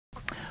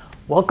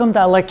Welcome to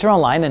our lecture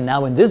online, and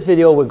now in this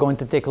video we're going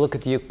to take a look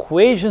at the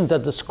equations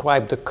that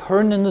describe the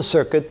current in the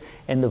circuit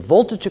and the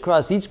voltage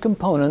across each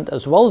component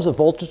as well as the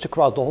voltage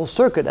across the whole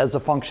circuit as a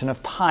function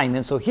of time.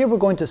 And so here we're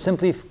going to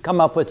simply come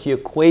up with the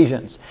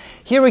equations.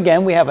 Here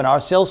again we have an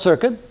RCL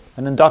circuit,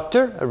 an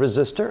inductor, a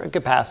resistor, a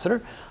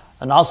capacitor,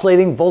 an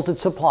oscillating voltage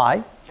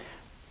supply.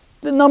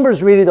 The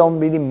numbers really don't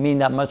mean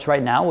that much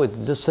right now. It's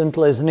just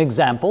simple as an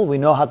example. We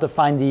know how to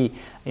find the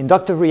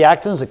inductive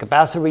reactance, the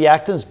capacitor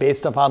reactance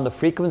based upon the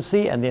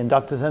frequency and the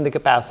inductance and the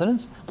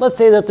capacitance. Let's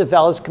say that the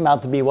values come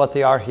out to be what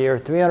they are here,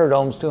 300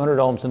 ohms, 200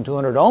 ohms, and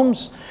 200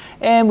 ohms.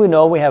 And we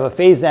know we have a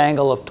phase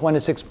angle of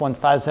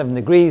 26.57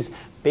 degrees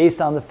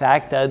based on the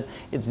fact that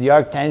it's the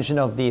arctangent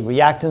of the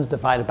reactance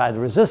divided by the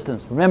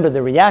resistance. Remember, the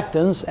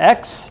reactance,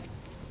 X,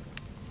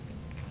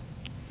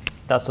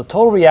 that's the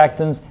total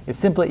reactance, is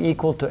simply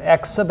equal to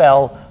X sub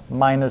L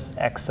minus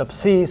X sub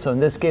C. So in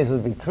this case it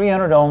would be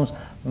 300 ohms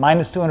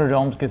minus 200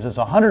 ohms gives us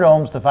 100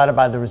 ohms divided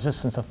by the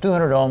resistance of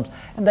 200 ohms,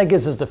 and that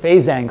gives us the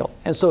phase angle.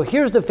 And so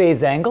here's the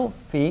phase angle,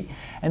 phi,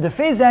 and the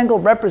phase angle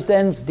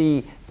represents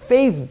the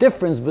phase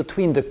difference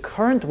between the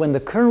current when the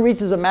current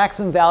reaches a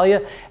maximum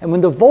value and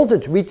when the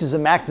voltage reaches a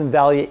maximum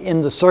value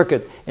in the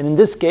circuit. And in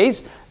this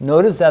case,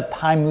 notice that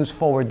time moves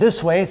forward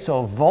this way,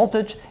 so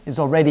voltage is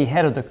already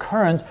ahead of the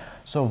current.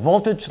 So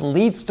voltage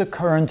leads the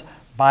current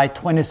by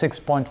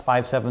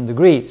 26.57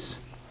 degrees.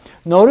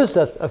 Notice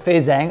that a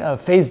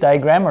phase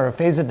diagram or a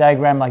phasor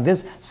diagram like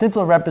this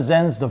simply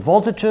represents the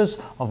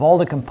voltages of all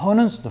the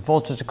components, the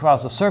voltage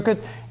across the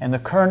circuit, and the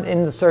current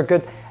in the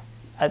circuit.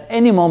 At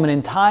any moment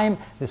in time,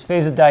 this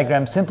phasor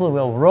diagram simply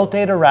will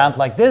rotate around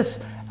like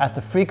this at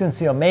the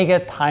frequency omega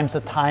times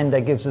the time.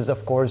 That gives us,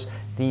 of course,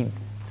 the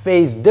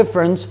phase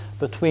difference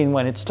between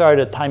when it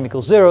started at time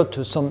equals 0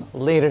 to some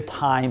later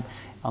time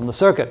on the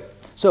circuit.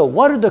 So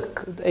what are the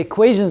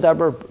equations that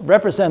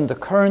represent the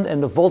current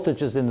and the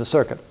voltages in the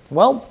circuit?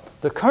 Well,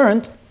 the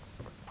current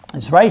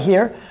is right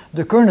here.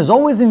 The current is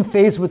always in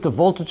phase with the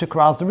voltage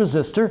across the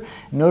resistor.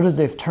 Notice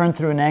they've turned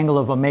through an angle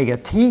of omega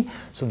t.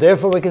 So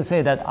therefore we can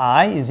say that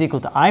I is equal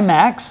to I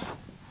max,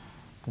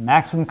 the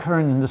maximum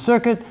current in the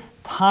circuit,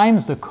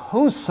 times the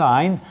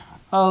cosine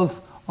of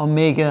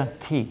omega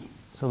t.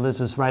 So let's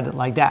just write it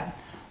like that.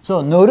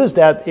 So notice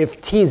that if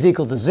t is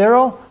equal to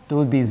 0, there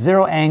would be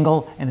 0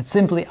 angle, and it's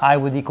simply I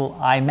would equal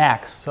I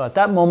max. So at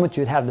that moment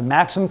you'd have the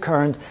maximum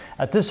current.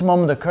 At this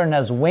moment the current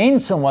has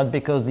waned somewhat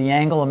because the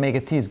angle omega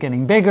t is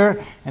getting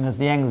bigger, and as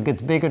the angle gets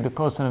bigger the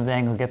cosine of the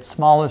angle gets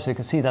smaller, so you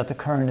can see that the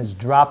current is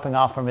dropping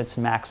off from its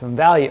maximum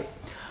value.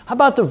 How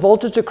about the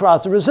voltage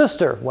across the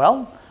resistor?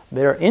 Well,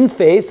 they're in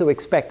phase, so we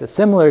expect a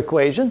similar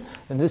equation.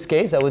 In this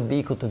case that would be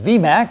equal to V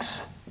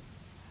max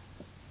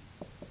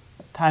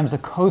times the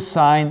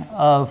cosine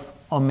of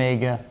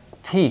omega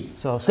t.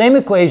 So same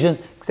equation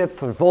except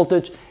for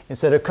voltage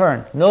instead of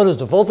current. Notice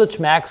the voltage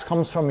max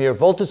comes from your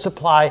voltage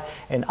supply,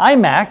 and I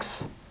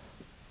max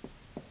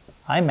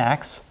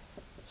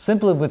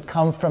simply would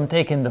come from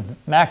taking the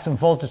maximum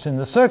voltage in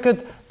the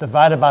circuit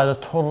divided by the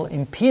total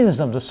impedance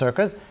of the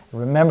circuit.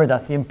 Remember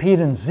that the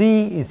impedance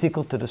Z is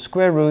equal to the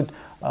square root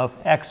of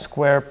X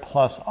squared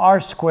plus R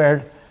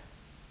squared.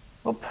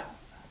 Oop,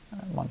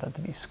 I want that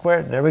to be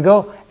squared. There we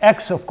go.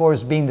 X, of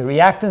course, being the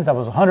reactance, that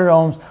was 100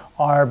 ohms.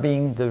 R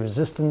being the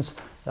resistance,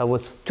 that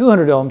was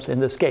 200 ohms in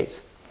this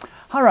case.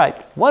 All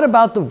right, what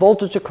about the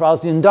voltage across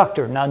the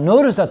inductor? Now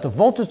notice that the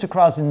voltage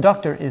across the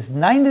inductor is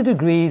 90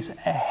 degrees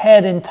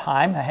ahead in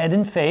time, ahead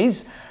in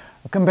phase,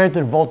 compared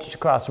to the voltage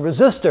across the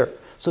resistor.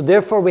 So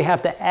therefore we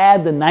have to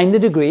add the 90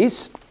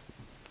 degrees.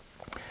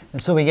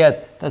 And so we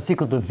get that's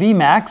equal to V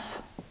max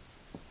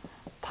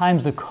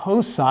times the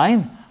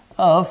cosine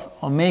of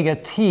omega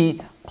t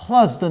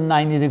plus the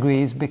 90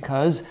 degrees,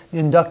 because the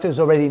inductor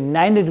is already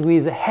 90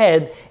 degrees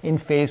ahead in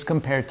phase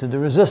compared to the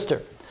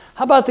resistor.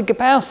 How about the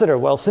capacitor?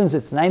 Well, since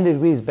it's 90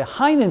 degrees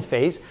behind in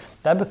phase,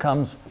 that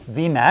becomes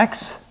V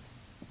max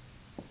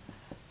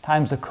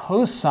times the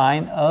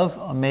cosine of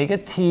omega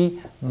t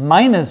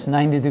minus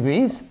 90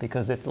 degrees,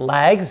 because it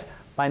lags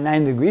by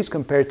 90 degrees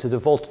compared to the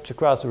voltage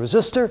across the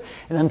resistor.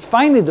 And then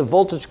finally the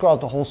voltage across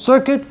the whole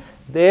circuit,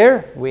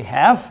 there we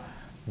have,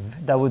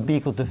 that would be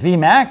equal to V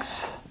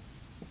max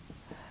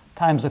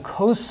times the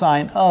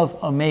cosine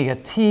of omega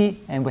t,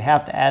 and we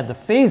have to add the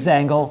phase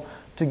angle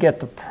to get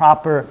the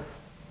proper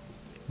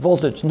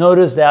voltage.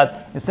 Notice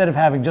that instead of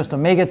having just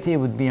omega t, it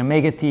would be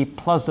omega t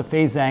plus the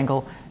phase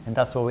angle, and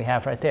that's what we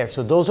have right there.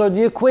 So those are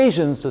the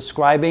equations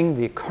describing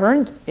the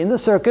current in the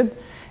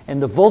circuit and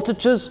the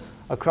voltages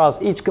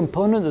across each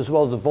component as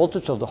well as the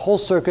voltage of the whole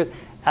circuit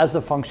as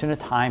a function of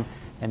time,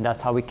 and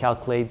that's how we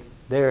calculate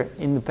their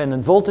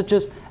independent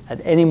voltages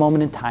at any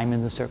moment in time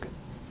in the circuit.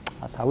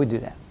 That's how we do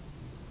that.